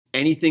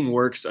anything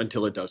works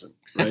until it doesn't,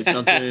 right?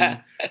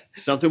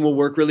 Something will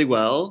work really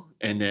well.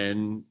 And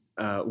then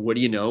what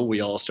do you know? We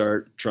all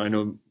start trying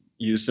to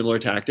use similar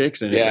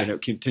tactics and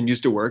it continues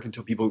to work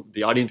until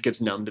the audience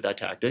gets numb to that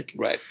tactic,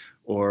 right?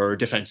 Or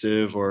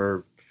defensive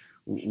or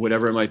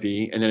whatever it might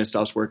be. And then it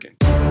stops working.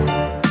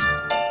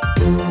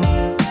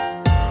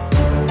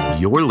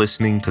 You're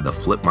listening to the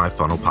Flip My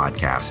Funnel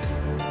podcast,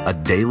 a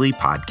daily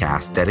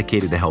podcast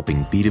dedicated to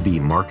helping B2B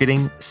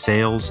marketing,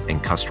 sales,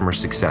 and customer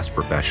success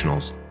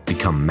professionals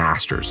become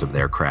masters of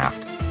their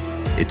craft.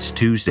 It's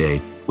Tuesday,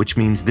 which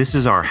means this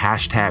is our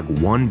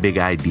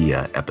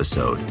 #OneBigIdea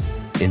episode.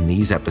 In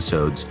these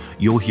episodes,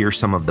 you'll hear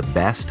some of the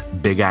best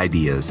big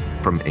ideas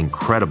from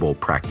incredible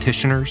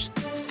practitioners,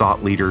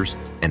 thought leaders,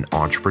 and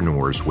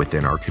entrepreneurs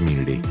within our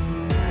community.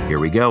 Here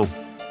we go.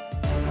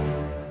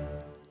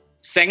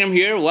 Sangram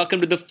here.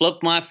 Welcome to the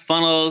Flip My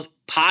Funnel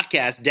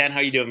podcast. Dan, how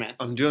are you doing, man?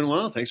 I'm doing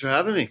well. Thanks for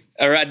having me.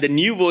 All right. The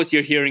new voice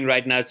you're hearing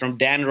right now is from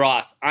Dan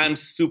Ross. I'm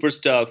super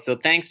stoked. So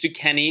thanks to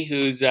Kenny,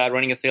 who's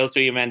running a sales for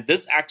you, man.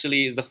 This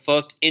actually is the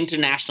first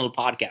international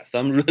podcast. So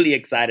I'm really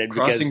excited.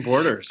 Crossing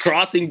borders.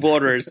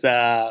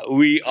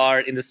 We are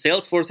in the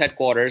Salesforce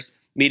headquarters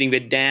meeting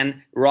with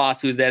Dan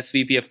Ross, who's the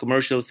SVP of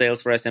Commercial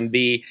Sales for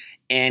SMB.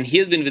 And he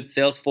has been with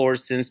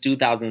Salesforce since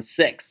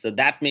 2006. So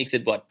that makes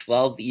it,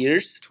 12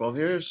 years? 12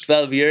 years.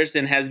 12 years,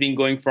 and has been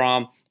going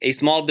from a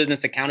small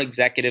business account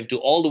executive to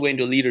all the way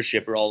into a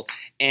leadership role.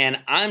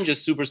 And I'm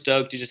just super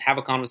stoked to just have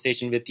a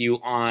conversation with you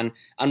on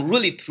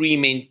really three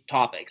main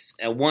topics.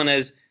 One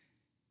is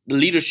the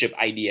leadership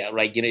idea,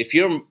 right? If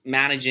you're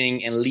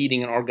managing and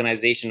leading an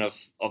organization of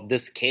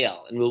this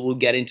scale, and we'll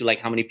get into like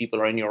how many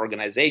people are in your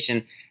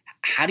organization,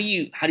 how do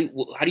you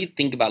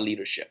think about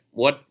leadership?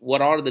 What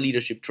are the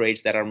leadership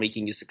traits that are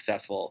making you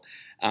successful?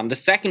 The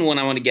second one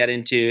I want to get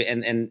into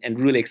and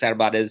really excited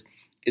about is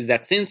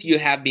that since you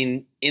have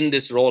been in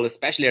this role,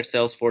 especially at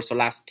Salesforce for the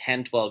last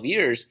 10, 12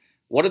 years,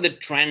 what are the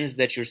trends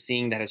that you're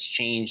seeing that has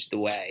changed the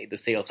way the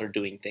sales are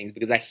doing things?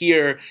 Because I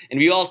hear, and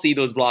we all see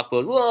those blog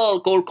posts, well,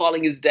 cold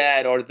calling is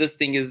dead or this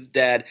thing is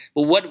dead.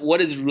 But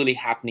what is really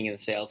happening in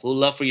sales? We'd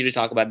love for you to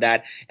talk about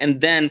that. And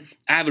then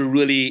I have a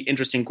really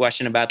interesting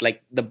question about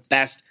like the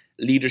best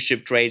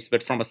leadership traits,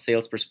 but from a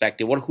sales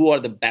perspective, who are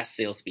the best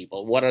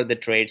salespeople? What are the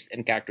traits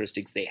and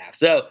characteristics they have?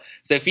 So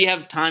if you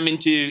have time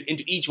into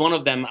each one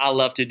of them, I'll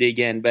love to dig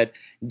in. But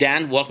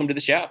Dan, welcome to the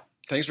show.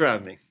 Thanks for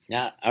having me.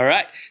 Yeah. All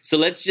right. So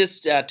let's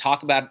just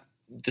talk about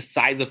the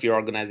size of your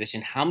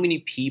organization. How many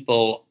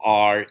people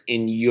are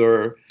in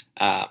your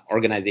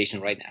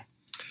organization right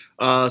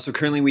now? So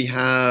currently we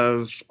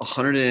have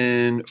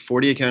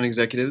 140 account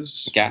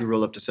executives who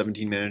roll up to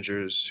 17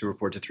 managers who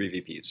report to 3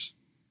 VPs.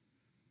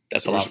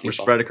 That's a lot of people. We're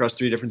spread across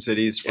 3 different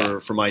cities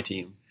for my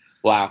team.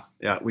 Wow.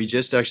 Yeah, we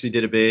just actually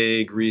did a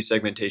big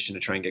resegmentation to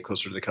try and get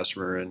closer to the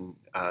customer and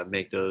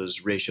make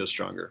those ratios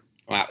stronger.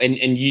 Wow. And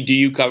do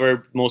you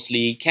cover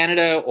mostly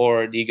Canada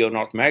or do you go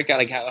North America?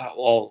 Like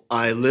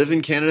I live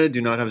in Canada,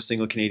 do not have a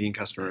single Canadian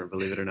customer,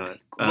 believe it or not.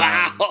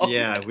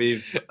 Wow.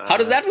 We've... How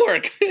does that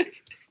work?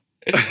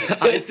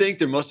 I think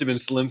there must have been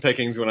slim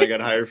pickings when I got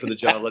hired for the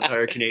job. Let's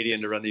hire a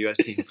Canadian to run the U.S.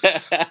 team.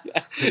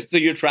 So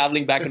you're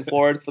traveling back and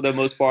forth for the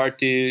most part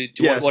to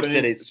what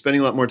cities?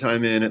 Spending a lot more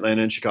time in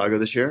Atlanta and Chicago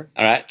this year.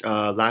 All right.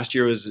 Last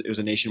year it was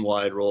a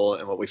nationwide role,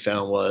 and what we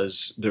found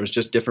was there was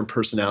just different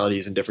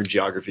personalities and different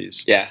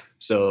geographies. Yeah.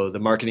 So the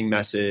marketing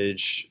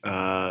message,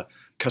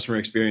 customer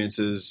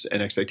experiences,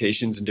 and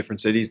expectations in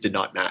different cities did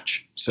not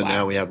match. So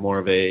now we have more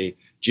of a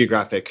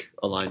geographic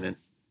alignment.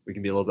 We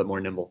can be a little bit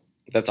more nimble.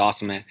 That's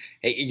awesome, man.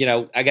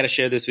 Hey, I got to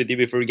share this with you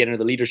before we get into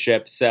the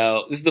leadership.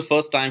 So this is the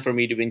first time for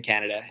me to be in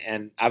Canada.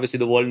 And obviously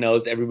the world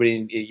knows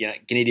everybody,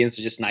 Canadians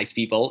are just nice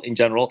people in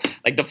general.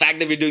 Like the fact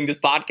that we're doing this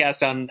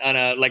podcast on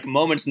a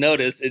moment's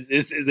notice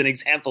is an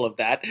example of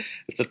that.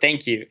 So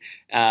thank you.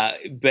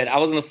 But I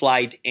was on the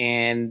flight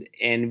and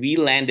we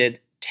landed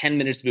 10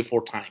 minutes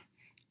before time.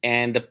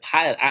 And the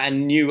pilot, I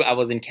knew I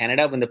was in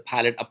Canada when the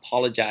pilot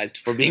apologized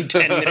for being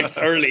 10 minutes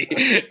early.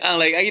 I'm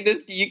like,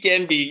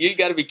 you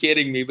got to be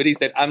kidding me. But he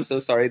said, I'm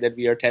so sorry that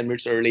we are 10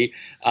 minutes early.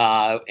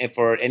 And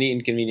for any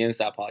inconvenience,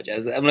 I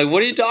apologize. I'm like,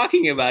 what are you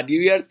talking about?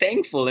 We are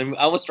thankful. And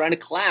I was trying to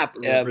clap,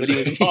 but he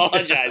was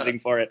apologizing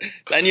for it.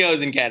 So I knew I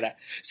was in Canada.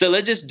 So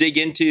let's just dig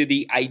into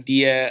the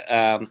idea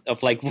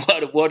of like,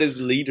 what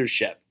is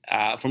leadership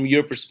from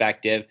your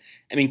perspective?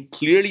 I mean,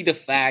 clearly the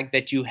fact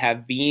that you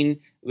have been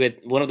with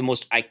one of the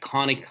most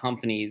iconic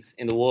companies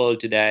in the world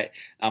today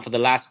for the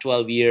last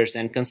 12 years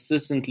and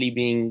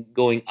consistently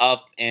going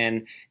up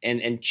and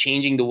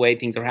changing the way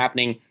things are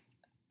happening.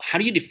 How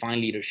do you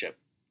define leadership?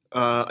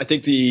 I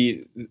think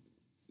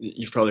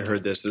you've probably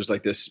heard this. There's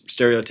like this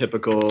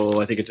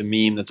stereotypical, I think it's a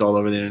meme that's all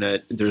over the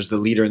internet. There's the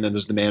leader and then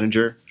there's the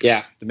manager.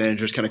 Yeah. The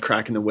manager's kind of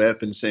cracking the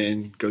whip and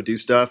saying, go do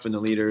stuff. And the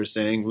leader is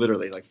saying,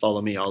 literally, like,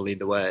 follow me, I'll lead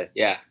the way.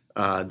 Yeah.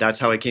 That's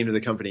how I came to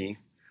the company.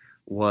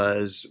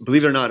 Was,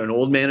 believe it or not, an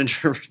old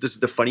manager. This is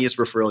the funniest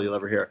referral you'll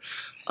ever hear.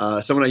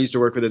 Someone I used to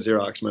work with at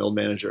Xerox, my old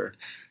manager,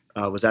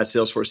 was at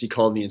Salesforce. He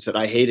called me and said,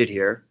 I hate it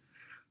here.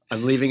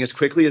 I'm leaving as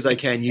quickly as I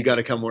can. You got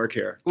to come work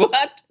here.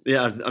 What?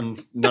 Yeah,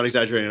 I'm not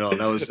exaggerating at all.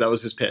 That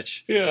was his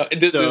pitch. Yeah,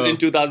 this was in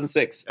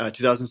 2006.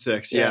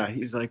 2006. Yeah.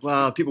 He's like,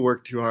 well, people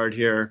work too hard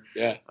here.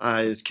 Yeah,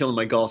 it's killing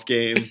my golf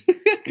game.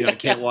 I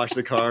can't wash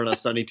the car on a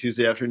sunny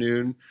Tuesday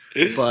afternoon.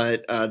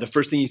 But the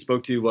first thing he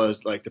spoke to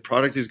was like the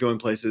product is going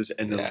places,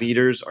 and the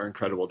leaders are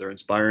incredible. They're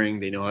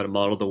inspiring. They know how to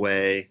model the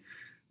way.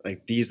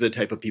 Like these are the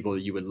type of people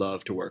that you would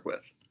love to work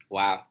with.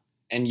 Wow.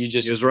 And you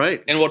just... He was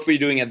right. And what were you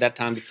doing at that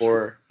time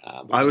before?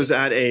 I was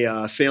at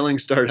a failing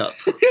startup.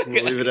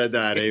 We'll leave it at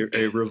that.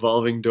 A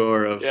revolving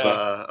door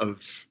of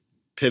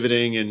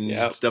pivoting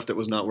and stuff that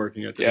was not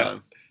working at the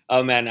time.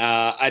 Oh man,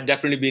 I'd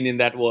definitely been in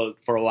that world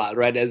for a while,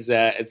 right? As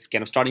it's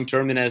kind of starting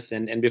Terminus,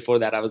 and before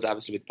that, I was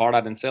obviously with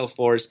Pardot and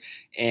Salesforce.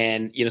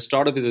 And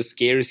startup is a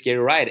scary, scary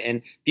ride.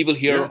 And people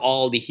hear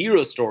all the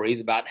hero stories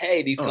about,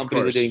 hey, these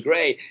companies are doing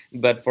great.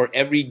 But for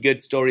every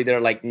good story, there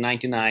are like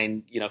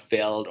 99,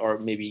 failed, or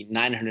maybe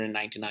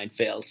 999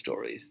 failed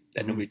stories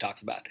that nobody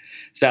talks about.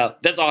 So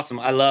that's awesome.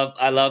 I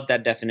love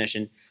that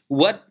definition.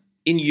 What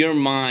in your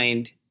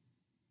mind,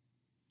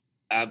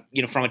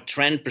 from a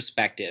trend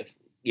perspective,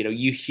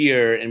 you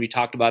hear, and we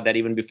talked about that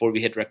even before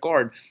we hit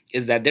record,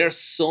 is that there are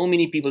so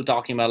many people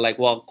talking about like,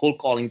 well, cold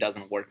calling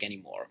doesn't work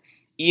anymore.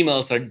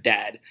 Emails are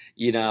dead.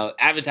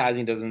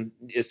 Advertising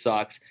it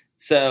sucks.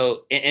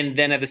 So, and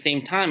then at the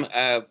same time,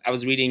 I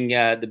was reading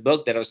the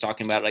book that I was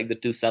talking about, like The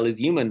To Sell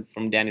Is Human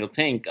from Daniel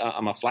Pink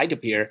on my flight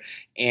up here.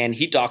 And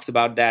he talks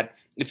about that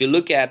if you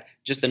look at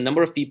just the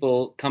number of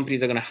people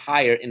companies are going to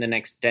hire in the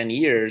next 10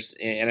 years,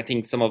 and I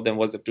think some of them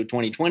was up to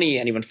 2020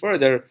 and even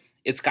further,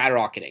 it's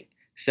skyrocketing.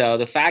 So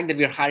the fact that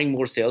we're hiring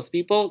more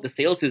salespeople, the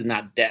sales is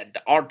not dead.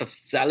 The art of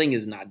selling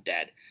is not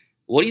dead.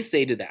 What do you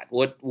say to that?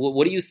 What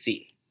do you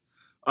see?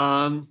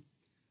 My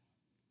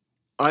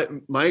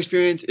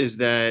experience is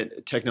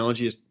that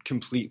technology has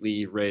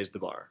completely raised the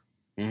bar.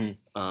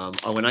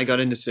 Mm-hmm. When I got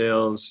into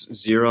sales,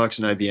 Xerox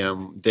and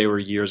IBM, they were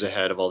years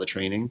ahead of all the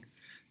training.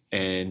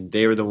 And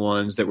they were the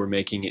ones that were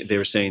they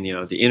were saying,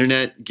 the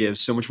internet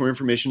gives so much more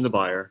information to the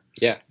buyer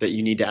that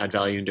you need to add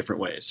value in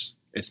different ways.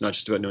 It's not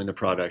just about knowing the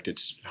product.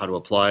 It's how to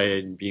apply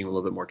it and being a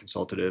little bit more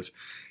consultative.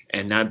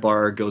 And that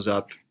bar goes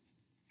up.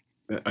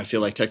 I feel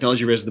like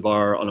technology raises the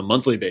bar on a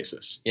monthly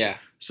basis. Yeah.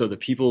 So the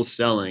people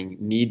selling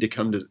need to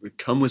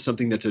come with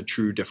something that's a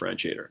true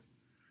differentiator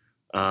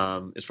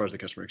as far as the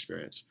customer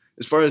experience.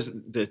 As far as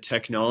the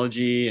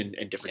technology and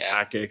different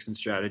tactics and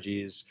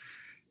strategies,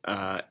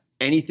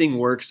 anything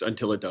works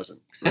until it doesn't.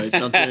 Right?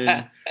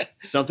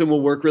 Something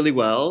will work really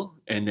well.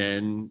 And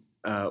then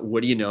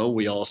what do you know?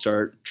 We all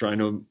start trying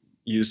to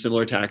use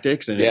similar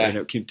tactics, and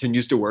it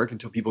continues to work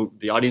until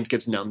the audience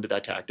gets numb to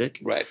that tactic,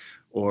 right?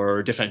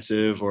 Or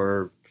defensive,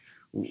 or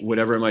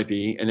whatever it might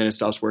be, and then it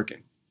stops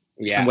working.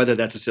 Yeah. And whether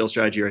that's a sales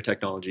strategy or a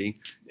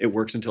technology, it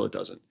works until it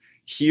doesn't.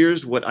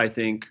 Here's what I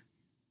think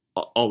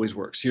always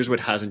works. Here's what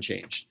hasn't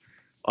changed: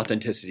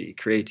 authenticity,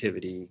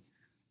 creativity,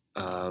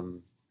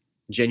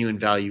 genuine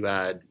value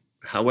add.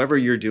 However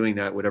you're doing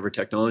that, whatever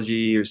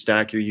technology or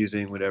stack you're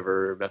using,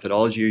 whatever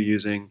methodology you're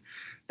using,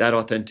 that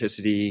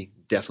authenticity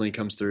definitely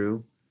comes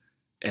through.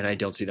 And I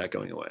don't see that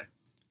going away.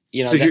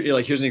 Here's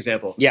an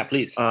example. Yeah,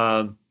 please.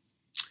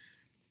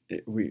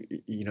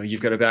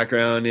 You've got a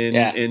background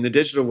in the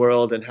digital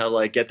world and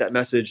how get that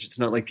message. It's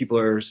not like people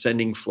are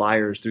sending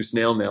flyers through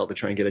snail mail to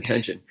try and get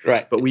attention.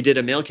 Right. But we did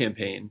a mail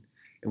campaign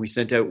and we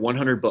sent out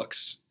 100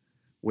 books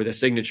with a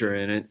signature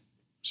in it,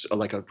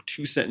 like a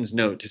 2-sentence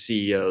note to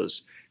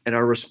CEOs. And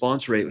our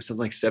response rate was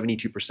something like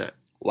 72%.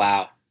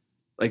 Wow.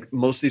 Like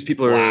most of these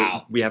people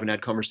we haven't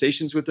had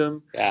conversations with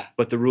them. Yeah.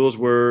 But the rules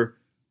were,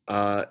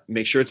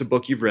 make sure it's a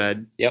book you've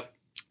read. Yep.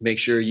 Make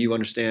sure you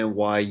understand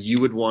why you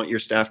would want your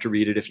staff to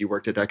read it if you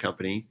worked at that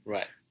company.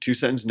 Right.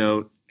 2-sentence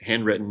note,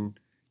 handwritten,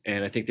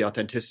 and I think the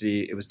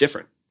authenticity, it was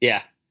different.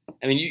 Yeah.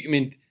 I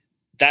mean,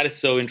 that is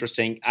so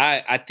interesting.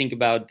 I think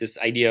about this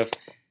idea of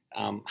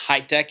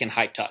high tech and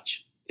high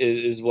touch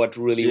is what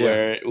really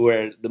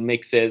where the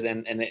mix is,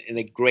 and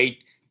a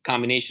great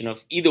combination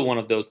of either one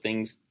of those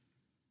things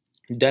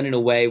done in a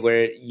way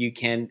where you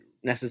can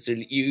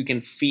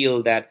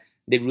feel that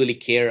they really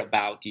care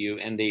about you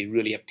and they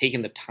really have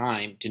taken the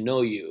time to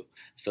know you.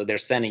 So they're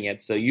sending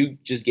it. So you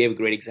just gave a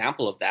great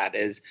example of that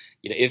is,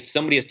 if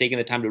somebody has taken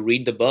the time to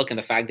read the book and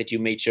the fact that you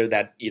made sure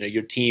that,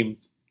 your team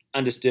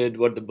understood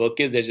what the book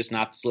is, they're just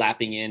not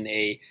slapping in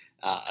a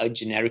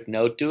generic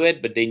note to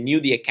it, but they knew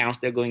the accounts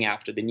they're going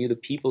after. They knew the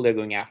people they're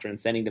going after and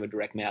sending them a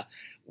direct mail.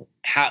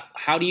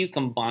 How do you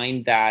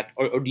combine that,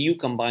 or do you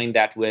combine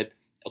that with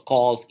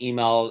calls,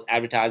 email,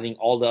 advertising,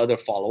 all the other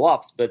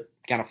follow-ups, but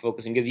kind of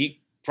focusing, because you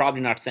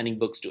probably not sending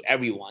books to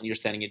everyone. You're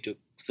sending it to a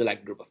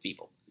select group of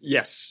people.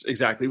 Yes,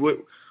 exactly. What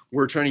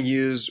we're trying to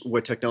use,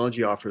 what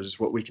technology offers,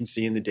 what we can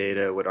see in the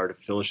data, what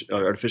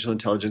artificial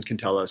intelligence can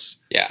tell us,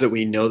 so that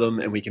we know them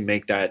and we can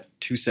make that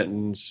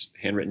 2-sentence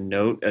handwritten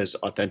note as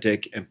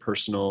authentic and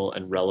personal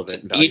and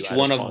relevant. And each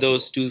one of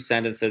those 2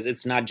 sentences,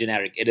 it's not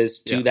generic. It is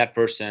to that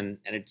person,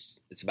 and it's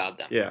about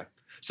them. Yeah.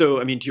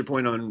 So, to your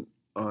point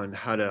on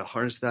how to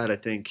harness that, I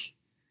think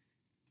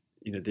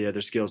the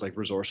other skills like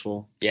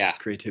resourceful,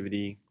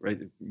 creativity, right?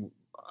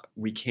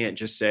 We can't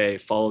just say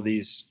follow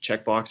these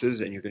check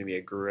boxes and you're going to be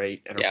a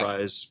great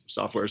enterprise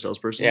software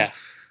salesperson.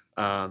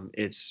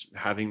 It's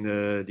having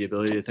the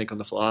ability to think on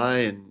the fly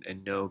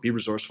and be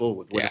resourceful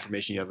with what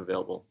information you have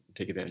available.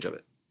 Take advantage of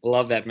it.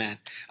 Love that, man.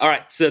 All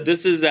right, so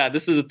this is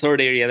the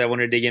third area that I want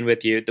to dig in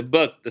with you. The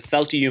book, The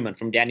Sell to Human,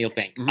 from Daniel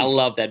Pink. I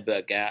love that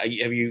book. Have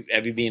you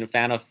been a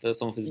fan of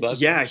some of his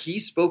books? Yeah, he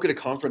spoke at a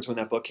conference when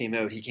that book came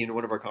out. He came to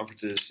one of our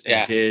conferences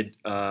and did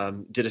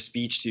a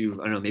speech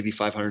to, I don't know, maybe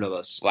 500 of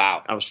us.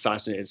 Wow, I was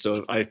fascinated.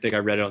 So I think I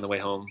read it on the way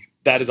home.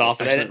 That is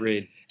awesome. Excellent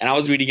read. And I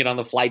was reading it on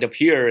the flight up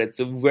here. It's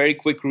a very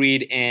quick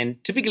read.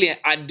 And typically,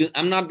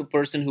 I'm not the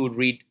person who would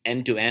read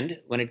end to end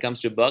when it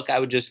comes to a book. I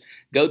would just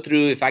go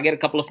through. If I get a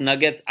couple of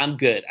nuggets, I'm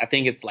good. I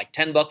think it's like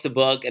 $10 a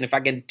book. And if I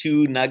get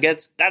 2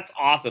 nuggets, that's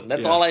awesome.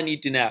 That's all I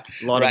need to know.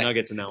 A lot of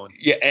nuggets in that one.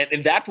 Yeah. And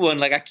in that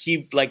one, I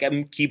keep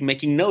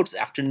making notes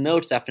after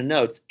notes after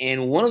notes.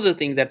 And one of the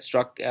things that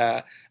struck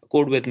a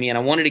chord with me, and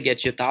I wanted to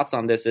get your thoughts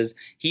on this, is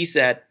he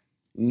said,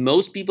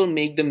 most people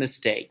make the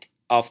mistake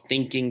of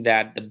thinking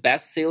that the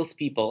best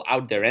salespeople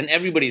out there, and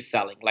everybody's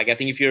selling. I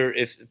think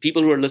if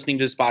people who are listening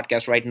to this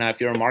podcast right now,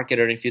 if you're a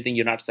marketer and if you think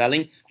you're not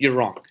selling, you're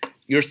wrong.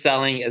 You're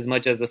selling as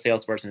much as the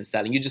salesperson is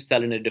selling. You just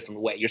sell in a different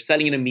way. You're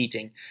selling in a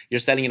meeting. You're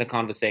selling in a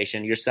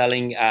conversation. You're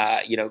selling,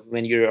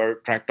 when you're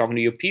talking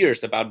to your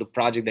peers about the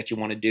project that you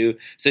want to do.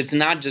 So it's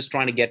not just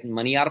trying to get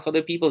money out of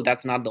other people.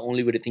 That's not the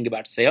only way to think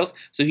about sales.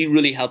 So he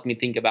really helped me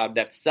think about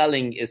that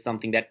selling is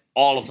something that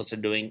all of us are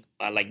doing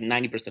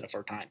 90% of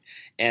our time.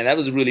 And that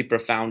was a really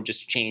profound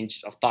just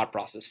change of thought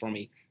process for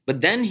me. But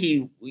then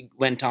he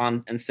went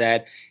on and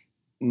said,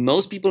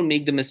 most people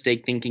make the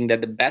mistake thinking that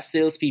the best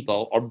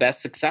salespeople or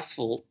best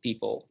successful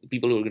people who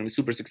are going to be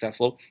super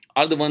successful,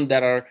 are the ones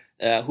that are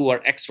who are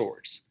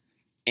extroverts.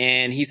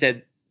 And he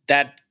said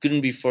that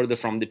couldn't be further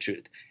from the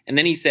truth. And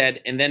then he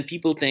said, and then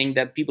people think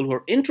that people who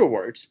are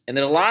introverts, and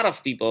there are a lot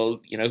of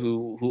people,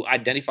 who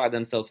identify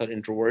themselves as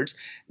introverts,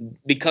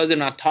 because they're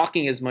not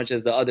talking as much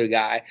as the other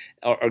guy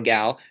or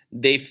gal,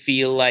 they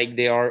feel like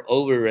they are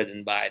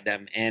overridden by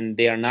them and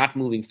they are not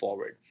moving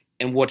forward.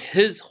 And what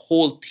his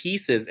whole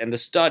thesis and the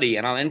study,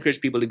 and I'll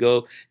encourage people to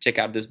go check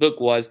out this book,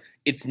 was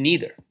it's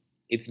neither.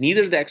 It's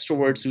neither the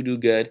extroverts who do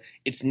good.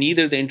 It's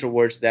neither the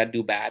introverts that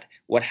do bad.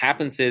 What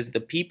happens is the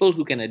people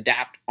who can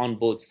adapt on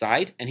both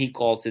sides, and he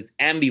calls it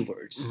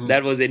ambiverts. Mm-hmm.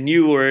 That was a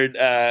new word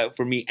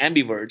for me,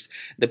 ambiverts.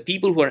 The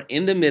people who are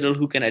in the middle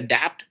who can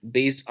adapt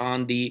based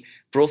on the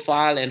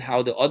profile and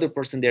how the other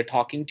person they're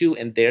talking to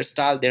and their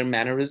style, their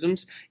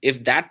mannerisms.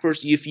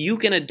 If you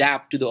can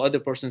adapt to the other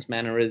person's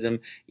mannerism,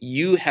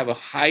 you have a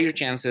higher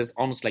chances,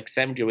 almost like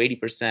 70 or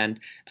 80%,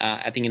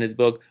 I think in his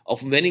book,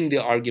 of winning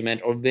the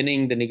argument or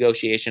winning the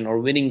negotiation or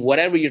winning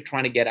whatever you're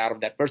trying to get out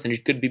of that person.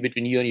 It could be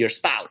between you and your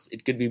spouse.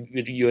 It could be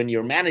between you and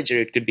your manager.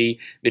 It could be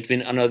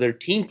between another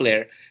team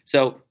player.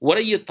 So what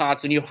are your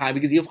thoughts when you hire,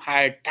 because you've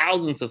hired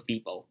thousands of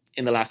people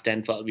in the last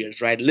 10, 12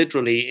 years, right?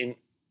 Literally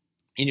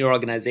in your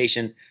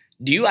organization.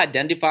 Do you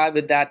identify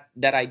with that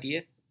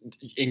idea?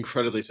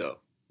 Incredibly so.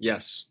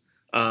 Yes.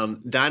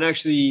 That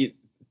actually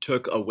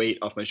took a weight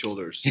off my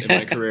shoulders in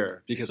my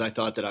career because I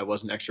thought that I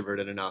wasn't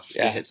extroverted enough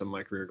to hit some of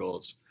my career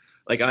goals.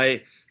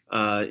 The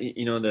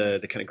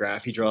kind of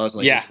graph he draws,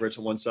 introverts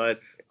on one side,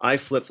 I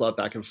flip-flop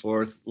back and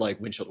forth like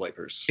windshield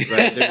wipers,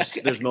 right?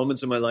 There's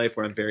moments in my life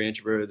where I'm very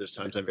introverted. There's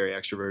times I'm very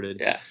extroverted.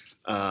 Yeah.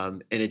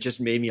 And it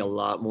just made me a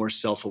lot more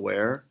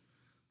self-aware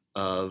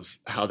of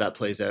how that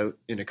plays out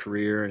in a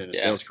career and in a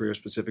sales career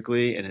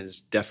specifically, and has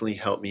definitely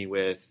helped me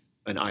with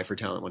an eye for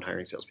talent when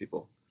hiring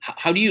salespeople.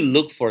 How do you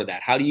look for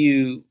that? How do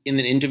you, in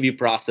the interview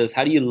process,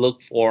 how do you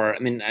look for,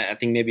 I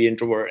think maybe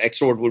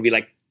extrovert would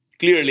be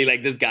clearly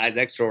this guy's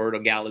extrovert or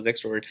gal is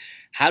extrovert.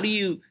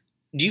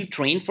 Do you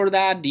train for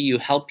that? Do you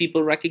help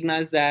people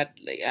recognize that?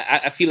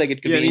 I feel like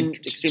it could be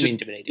extremely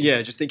intimidating.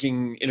 Yeah, just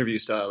thinking interview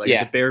style.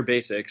 The bare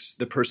basics,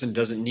 the person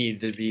doesn't need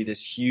to be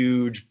this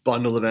huge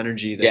bundle of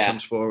energy that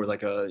comes forward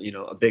like a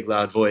big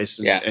loud voice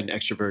and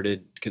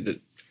extroverted, the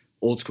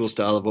old school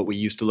style of what we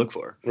used to look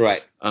for.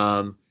 Right.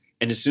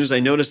 And as soon as I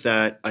noticed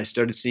that, I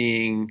started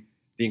seeing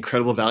the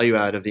incredible value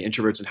add of the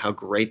introverts and how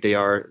great they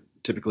are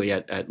typically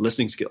at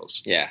listening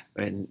skills. Yeah.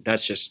 Right? And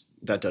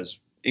that does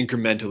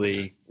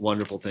incrementally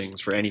wonderful things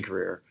for any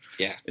career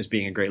is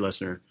being a great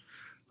listener.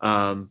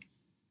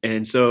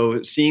 And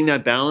so seeing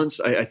that balance,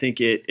 I think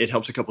it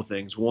helps a couple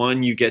things.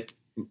 One, you get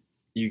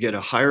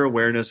a higher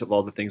awareness of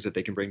all the things that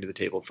they can bring to the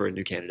table for a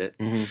new candidate.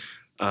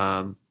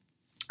 Mm-hmm.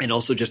 And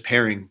also just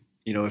pairing,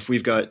 if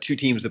we've got two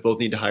teams that both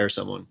need to hire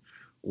someone,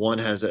 one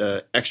has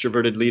an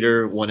extroverted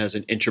leader, one has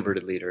an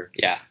introverted leader.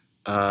 Yeah.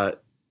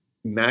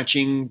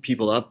 Matching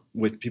people up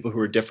with people who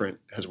are different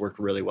has worked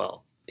really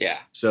well. Yeah.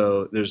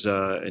 So there's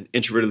an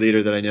introverted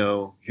leader that I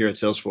know here at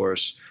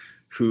Salesforce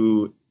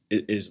who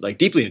is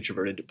deeply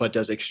introverted, but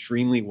does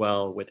extremely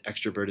well with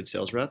extroverted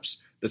sales reps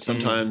that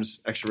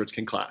sometimes extroverts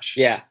can clash.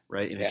 Yeah.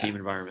 Right. In a team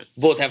environment.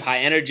 Both have high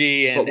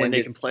energy. But when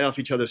they can play off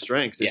each other's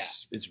strengths,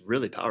 it's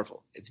really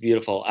powerful. It's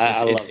beautiful.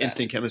 I love that.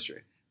 Instant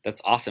chemistry.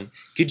 That's awesome.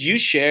 Could you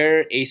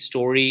share a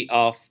story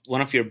of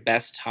one of your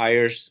best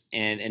hires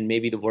and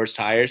maybe the worst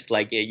hires,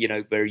 like,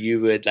 where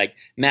you would like,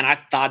 man, I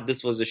thought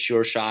this was a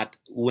sure shot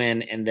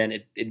win, and then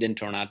it didn't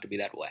turn out to be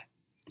that way?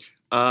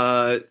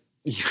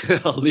 Yeah,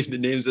 I'll leave the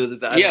names of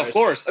that. Yeah, of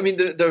course. I mean,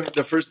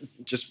 the first,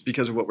 just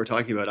because of what we're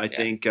talking about, I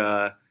think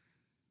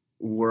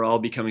we're all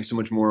becoming so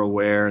much more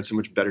aware and so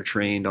much better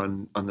trained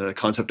on the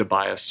concept of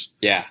bias.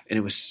 Yeah. And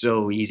it was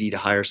so easy to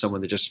hire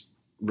someone that just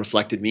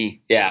reflected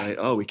me. Yeah. Right?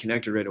 Oh, we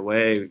connected right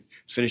away, we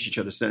finished each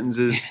other's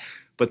sentences,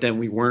 but then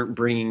we weren't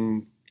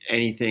bringing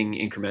anything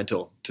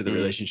incremental to the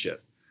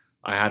relationship.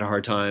 I had a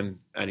hard time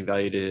adding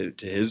value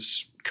to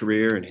his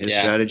career and his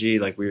strategy.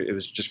 Like it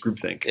was just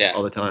groupthink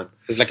all the time.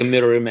 It was like a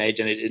mirror image,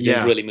 and it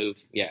didn't really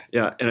move. Yeah.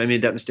 Yeah. And I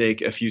made that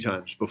mistake a few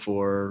times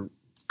before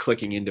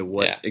clicking into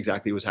what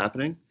exactly was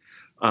happening.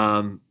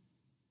 And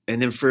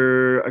then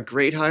for a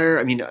great hire,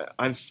 I mean,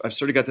 I've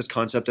sort of got this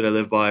concept that I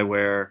live by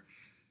where,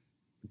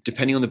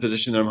 depending on the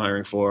position that I'm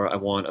hiring for, I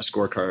want a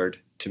scorecard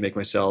to make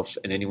myself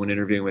and anyone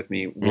interviewing with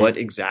me, what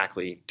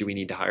exactly do we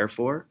need to hire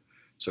for?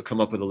 So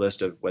come up with a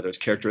list of whether it's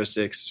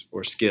characteristics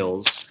or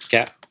skills.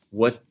 Yeah.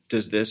 What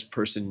does this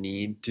person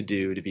need to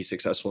do to be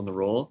successful in the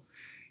role?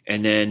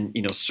 And then,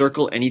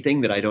 circle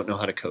anything that I don't know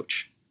how to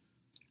coach.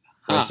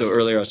 Right? So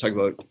earlier I was talking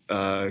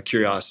about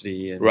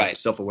curiosity and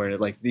self-awareness.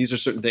 Like these are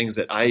certain things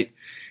that I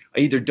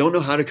either don't know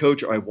how to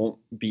coach, or I won't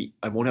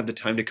have the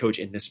time to coach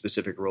in this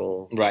specific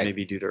role,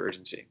 maybe due to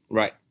urgency.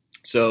 Right.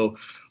 So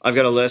I've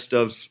got a list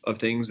of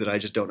things that I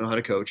just don't know how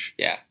to coach.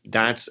 Yeah.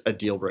 That's a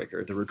deal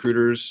breaker. The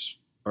recruiters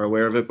are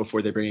aware of it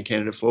before they bring a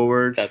candidate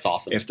forward. That's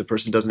awesome. If the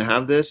person doesn't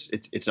have this,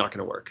 it's not going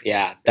to work.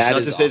 Yeah. It's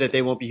not to say that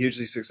they won't be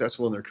hugely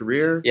successful in their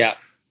career. Yeah.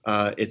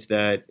 It's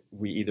that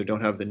we either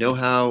don't have the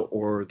know-how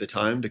or the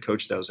time to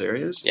coach those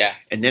areas. Yeah.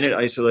 And then it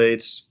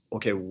isolates,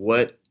 okay,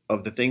 what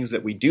of the things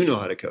that we do know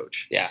how to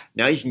coach. Yeah.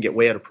 Now you can get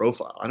way out of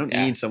profile. I don't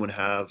need someone to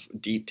have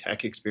deep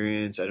tech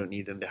experience. I don't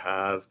need them to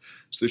have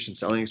solution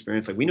selling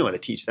experience. Like we know how to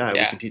teach that.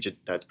 We can teach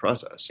it that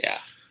process. Yeah.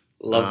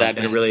 Love that.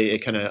 And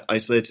it kind of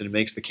isolates and it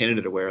makes the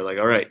candidate aware, like,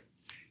 all right,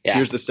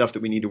 here's the stuff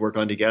that we need to work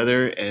on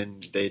together,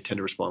 and they tend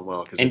to respond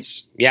well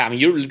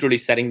you're literally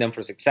setting them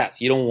for success.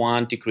 You don't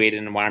want to create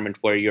an environment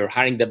where you're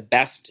hiring the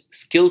best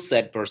skill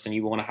set person.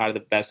 You want to hire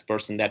the best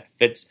person that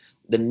fits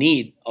the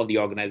need of the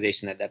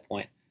organization at that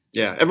point.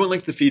 Yeah, everyone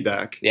likes the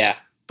feedback. Yeah,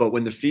 but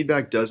when the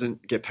feedback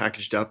doesn't get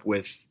packaged up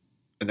with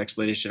an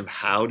explanation of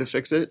how to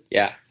fix it,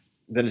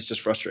 then it's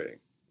just frustrating.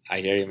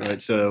 I hear you, man.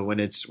 Right? So when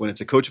it's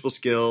a coachable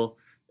skill,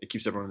 it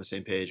keeps everyone on the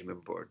same page and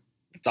moving forward.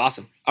 It's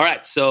awesome. All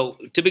right. So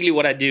typically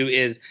what I do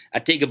is I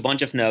take a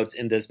bunch of notes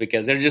in this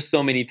because there are just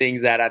so many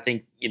things that I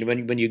think,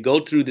 when you go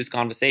through these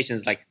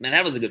conversations, like, man,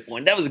 that was a good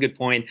point. That was a good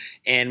point.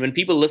 And when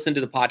people listen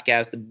to the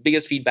podcast, the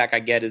biggest feedback I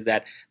get is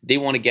that they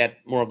want to get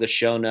more of the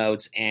show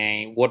notes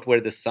and what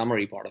were the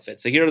summary part of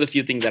it. So here are the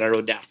few things that I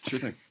wrote down. Sure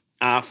thing.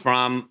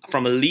 From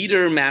a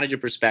leader-manager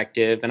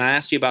perspective, and I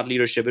asked you about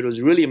leadership, it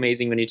was really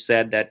amazing when you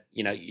said that,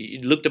 you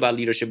looked about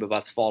leadership of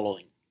us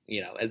following.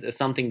 As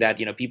something that,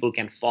 people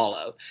can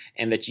follow,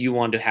 and that you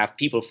want to have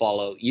people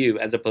follow you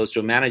as opposed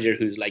to a manager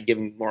who's like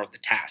giving more of the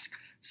task.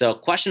 So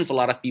question for a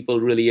lot of people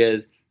really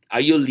is,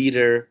 are you a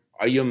leader?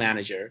 Are you a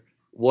manager?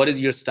 What is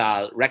your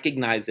style?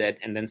 Recognize it,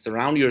 and then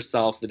surround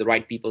yourself with the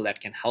right people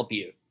that can help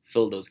you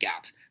fill those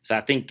gaps. So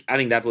I think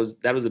that was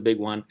a big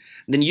one.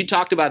 Then you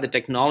talked about the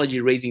technology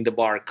raising the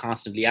bar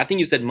constantly. I think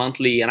you said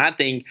monthly, and I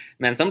think,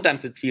 man,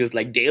 sometimes it feels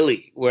like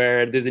daily,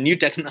 where there's a new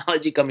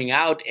technology coming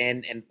out,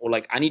 or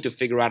like I need to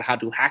figure out how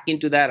to hack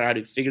into that or how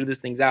to figure these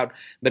things out.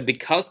 But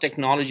because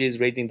technology is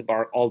raising the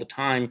bar all the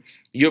time,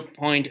 your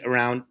point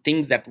around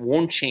things that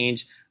won't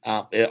change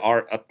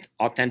are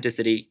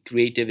authenticity,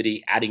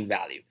 creativity, adding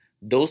value.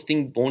 Those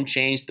things won't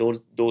change.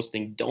 Those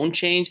things don't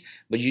change,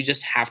 but you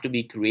just have to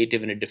be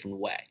creative in a different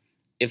way.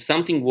 If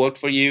something worked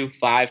for you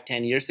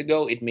 5-10 years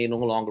ago, it may no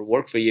longer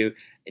work for you.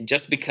 And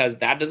just because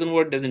that doesn't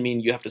work doesn't mean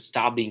you have to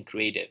stop being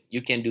creative.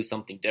 You can do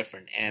something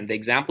different. And the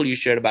example you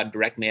shared about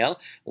direct mail,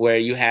 where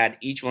you had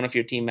each one of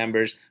your team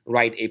members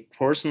write a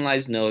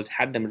personalized note,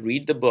 had them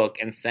read the book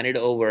and send it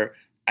over,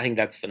 I think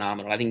that's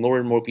phenomenal. I think more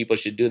and more people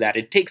should do that.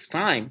 It takes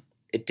time.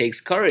 It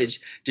takes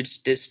courage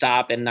to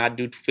stop and not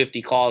do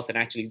 50 calls and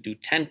actually do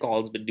 10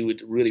 calls, but do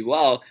it really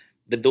well.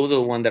 But those are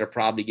the ones that are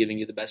probably giving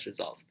you the best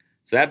results.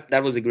 So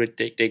that was a great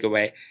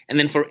takeaway. And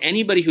then for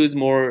anybody who's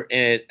more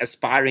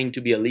aspiring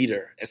to be a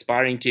leader,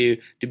 aspiring to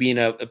be in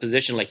a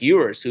position like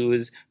yours, who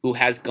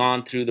has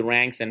gone through the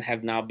ranks and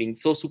have now been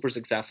so super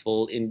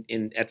successful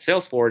at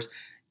Salesforce,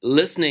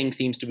 listening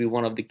seems to be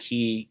one of the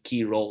key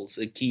roles,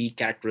 the key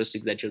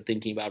characteristics that you're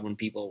thinking about when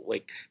people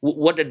like.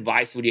 What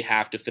advice would you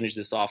have to finish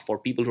this off for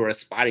people who are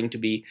aspiring to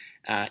be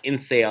in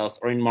sales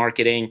or in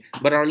marketing,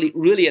 but are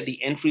really at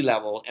the entry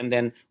level? And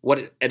then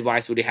what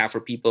advice would you have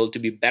for people to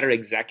be better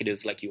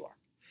executives like you are?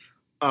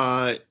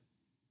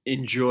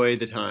 Enjoy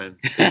the time.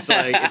 It's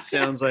like it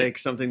sounds like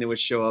something that would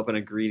show up on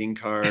a greeting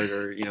card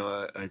or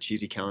a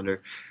cheesy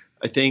calendar.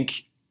 I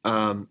think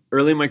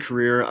early in my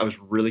career, I was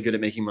really good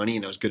at making money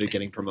and I was good at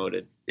getting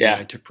promoted. Yeah.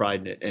 And I took pride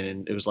in it.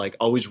 And it was like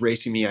always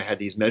racing me. I had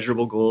these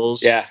measurable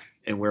goals. Yeah.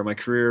 And where my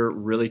career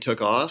really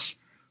took off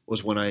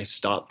was when I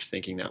stopped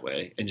thinking that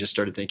way and just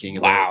started thinking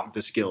about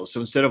the skills. So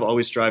instead of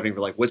always striving for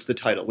like, what's the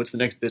title? What's the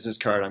next business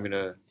card I'm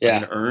gonna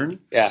earn?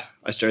 Yeah.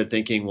 I started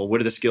thinking, well,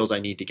 what are the skills I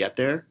need to get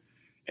there?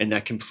 And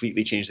that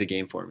completely changed the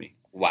game for me.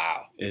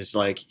 Wow. It's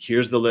like,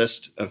 here's the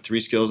list of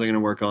 3 skills I'm going to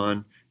work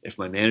on. If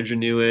my manager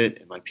knew it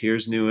and my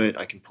peers knew it,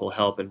 I can pull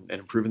help and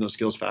improve in those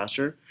skills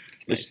faster.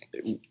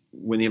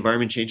 When the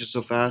environment changes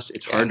so fast,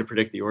 it's hard to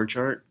predict the org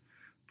chart.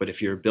 But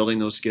if you're building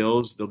those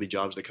skills, there'll be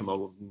jobs that come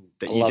up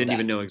that you didn't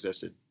even know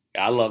existed.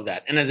 I love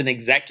that. And as an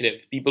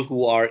executive, people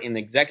who are in the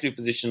executive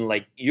position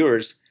like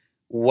yours,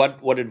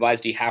 what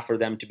advice do you have for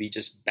them to be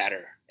just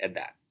better at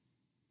that?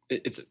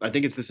 I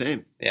think it's the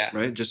same. Yeah.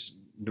 Right. Just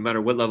no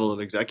matter what level of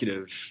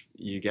executive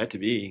you get to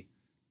be,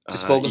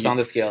 just focus on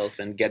the skills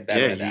and get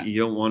better at that. You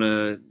don't want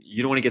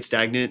to get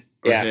stagnant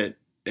or hit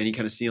any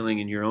kind of ceiling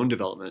in your own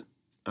development.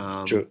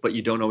 True. But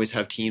you don't always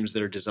have teams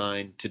that are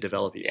designed to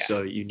develop you. Yeah.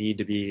 So you need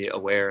to be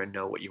aware and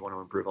know what you want to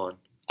improve on.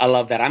 I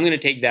love that. I'm going to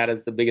take that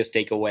as the biggest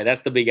takeaway.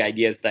 That's the big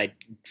idea, is that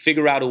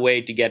figure out a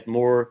way to get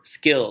more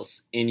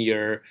skills in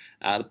your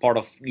part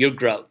of your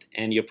growth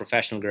and your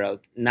professional growth,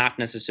 not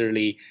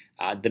necessarily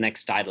the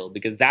next title,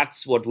 because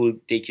that's what will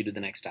take you to the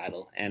next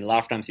title. And a lot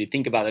of times we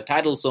think about the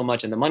title so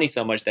much and the money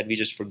so much that we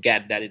just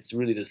forget that it's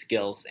really the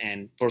skills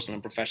and personal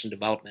and professional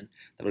development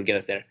that will get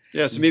us there.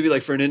 Yeah. So maybe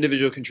like for an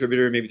individual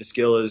contributor, maybe the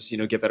skill is,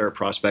 get better at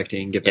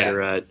prospecting, get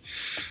better at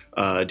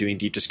doing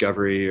deep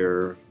discovery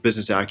or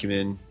business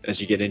acumen. As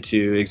you get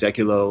into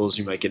executive levels,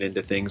 you might get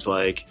into things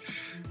like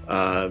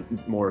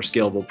more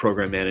scalable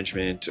program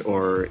management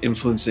or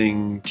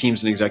influencing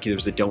teams and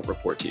executives that don't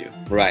report to you.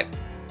 Right.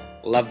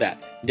 Love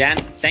that. Dan,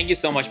 thank you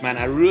so much, man.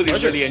 I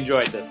really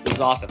enjoyed this. This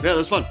is awesome. Yeah, that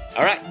was fun.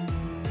 All right.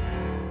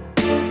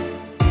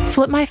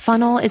 Flip My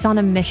Funnel is on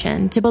a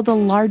mission to build the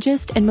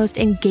largest and most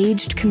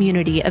engaged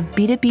community of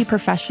B2B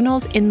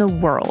professionals in the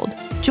world.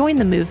 Join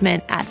the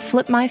movement at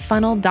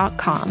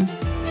flipmyfunnel.com.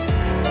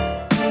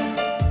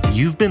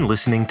 You've been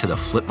listening to the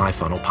Flip My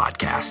Funnel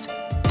podcast.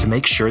 To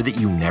make sure that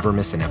you never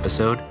miss an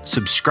episode,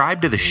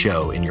 subscribe to the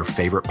show in your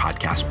favorite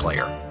podcast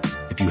player.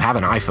 If you have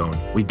an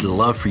iPhone, we'd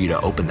love for you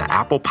to open the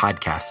Apple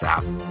Podcasts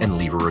app and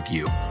leave a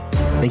review.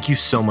 Thank you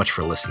so much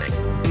for listening.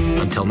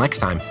 Until next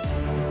time.